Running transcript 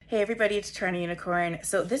Hey everybody, it's Trying Unicorn.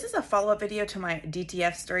 So this is a follow-up video to my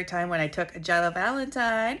DTF story time when I took Jella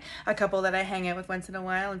Valentine, a couple that I hang out with once in a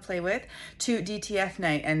while and play with, to DTF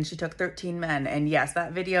night, and she took 13 men. And yes,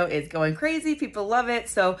 that video is going crazy. People love it.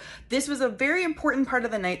 So this was a very important part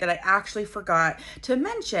of the night that I actually forgot to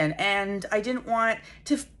mention, and I didn't want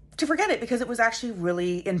to forget it because it was actually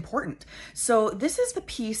really important. So this is the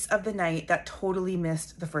piece of the night that totally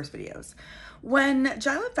missed the first videos. When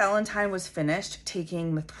Jella Valentine was finished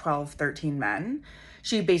taking the 12, 13 men,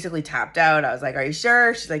 she basically tapped out. I was like, are you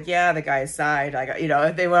sure? She's like, yeah, the guys sighed.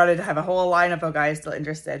 They wanted to have a whole lineup of guys still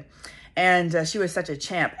interested. And she was such a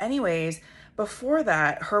champ. Anyways, before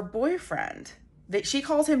that, her boyfriend, she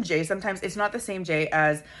calls him Jay sometimes. It's not the same Jay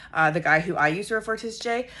as the guy who I used to refer to as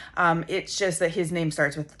Jay. It's just that his name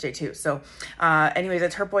starts with J too. So anyways,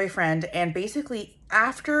 it's her boyfriend. And basically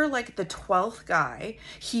after like the 12th guy,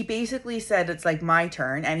 he basically said, it's like my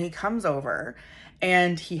turn. And he comes over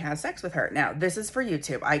and he has sex with her. Now, this is for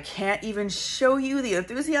YouTube. I can't even show you the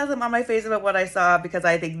enthusiasm on my face about what I saw because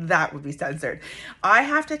I think that would be censored. I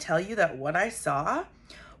have to tell you that what I saw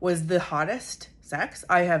was the hottest sex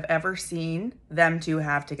I have ever seen them two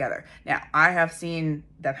have together. Now, I have seen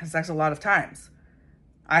them have sex a lot of times.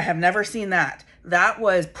 I have never seen that. That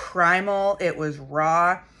was primal. It was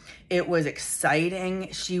raw. It was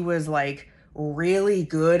exciting. She was like really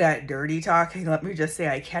good at dirty talking. Let me just say,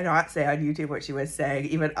 I cannot say on YouTube what she was saying.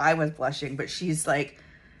 Even I was blushing, but she's like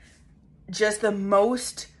just the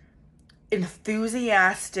most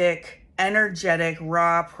enthusiastic, energetic,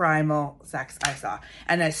 raw, primal sex I saw.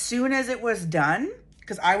 And as soon as it was done,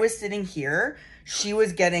 because I was sitting here, she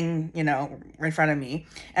was getting, in front of me,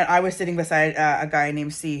 and I was sitting beside a guy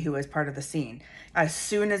named C who was part of the scene. As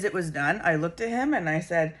soon as it was done, I looked at him and I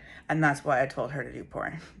said, and that's why I told her to do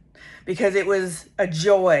porn. Because it was a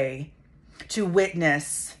joy to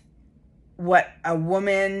witness what a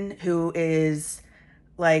woman who is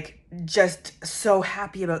like just so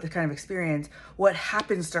happy about this kind of experience, what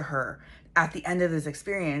happens to her at the end of this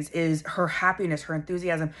experience is her happiness, her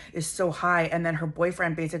enthusiasm is so high, and then her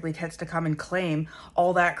boyfriend basically gets to come and claim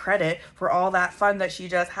all that credit for all that fun that she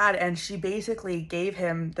just had, and she basically gave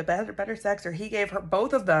him the better sex, or he gave her,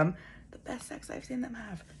 both of them, the best sex I've seen them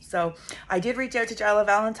have. So I did reach out to Jella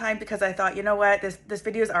Valentine because I thought, you know what, this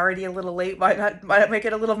video is already a little late. Why not make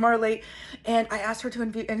it a little more late? And I asked her to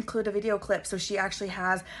include a video clip, so she actually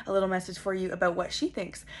has a little message for you about what she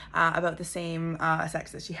thinks about the same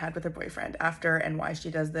sex that she had with her boyfriend after, and why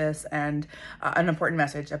she does this, and an important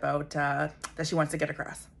message about that she wants to get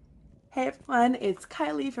across. Hey everyone, it's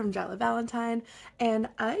Kylie from Jella Valentine, and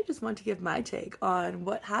I just want to give my take on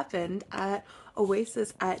what happened at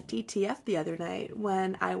Oasis at DTF the other night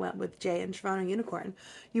when I went with Jay and Toronto Unicorn.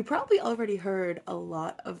 You probably already heard a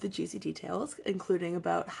lot of the juicy details, including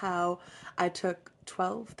about how I took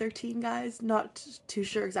 12, 13 guys, not too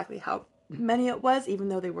sure exactly how many it was, even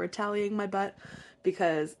though they were tallying my butt,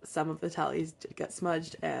 because some of the tallies did get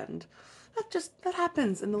smudged, and that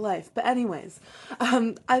happens in the life. But anyways,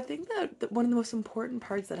 I think that one of the most important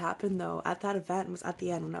parts that happened though at that event was at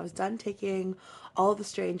the end when I was done taking all the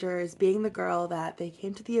strangers, being the girl that they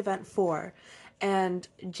came to the event for, and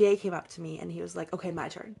Jay came up to me and he was like, okay, my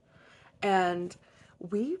turn. And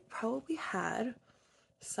we probably had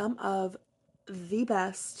some of the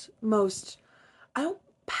best, most, I don't,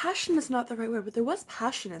 passion is not the right word, but there was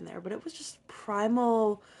passion in there, but it was just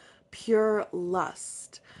primal, pure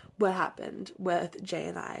lust what happened with Jay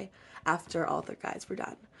and I after all the guys were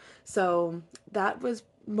done. So that was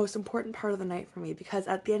most important part of the night for me, because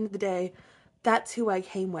at the end of the day, that's who I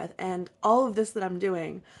came with, and all of this that I'm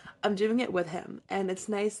doing it with him. And it's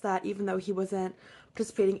nice that even though he wasn't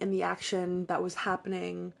participating in the action that was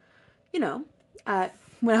happening, you know, at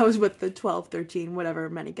when I was with the 12, 13, whatever,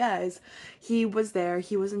 many guys, he was there,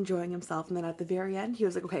 he was enjoying himself, and then at the very end, he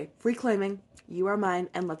was like, okay, reclaiming, you are mine,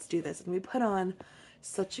 and let's do this. And we put on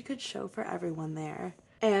such a good show for everyone there.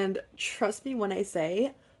 And trust me when I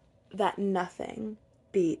say that nothing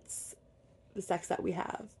beats the sex that we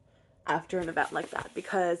have after an event like that,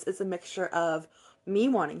 because it's a mixture of me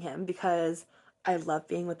wanting him, because I love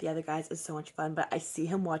being with the other guys, it's so much fun, but I see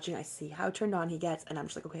him watching, I see how turned on he gets, and I'm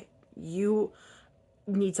just like, okay, you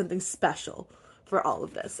need something special for all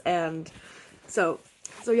of this. And so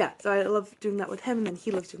I love doing that with him, and then he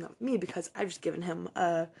loves doing that with me, because I've just given him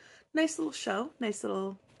a nice little show, nice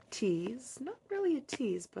little tease. Not really a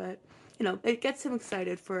tease, but it gets him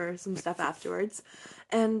excited for some stuff afterwards.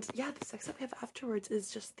 And yeah, the sex that we have afterwards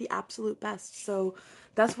is just the absolute best. So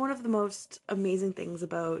that's one of the most amazing things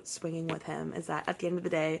about swinging with him, is that at the end of the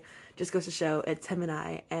day, just goes to show it's him and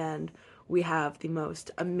I, and we have the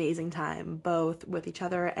most amazing time both with each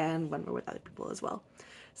other and when we're with other people as well.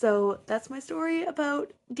 So that's my story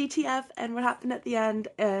about DTF and what happened at the end,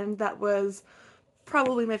 and that was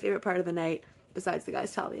probably my favorite part of the night, besides the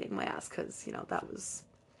guys tallying my ass, because that was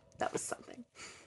something.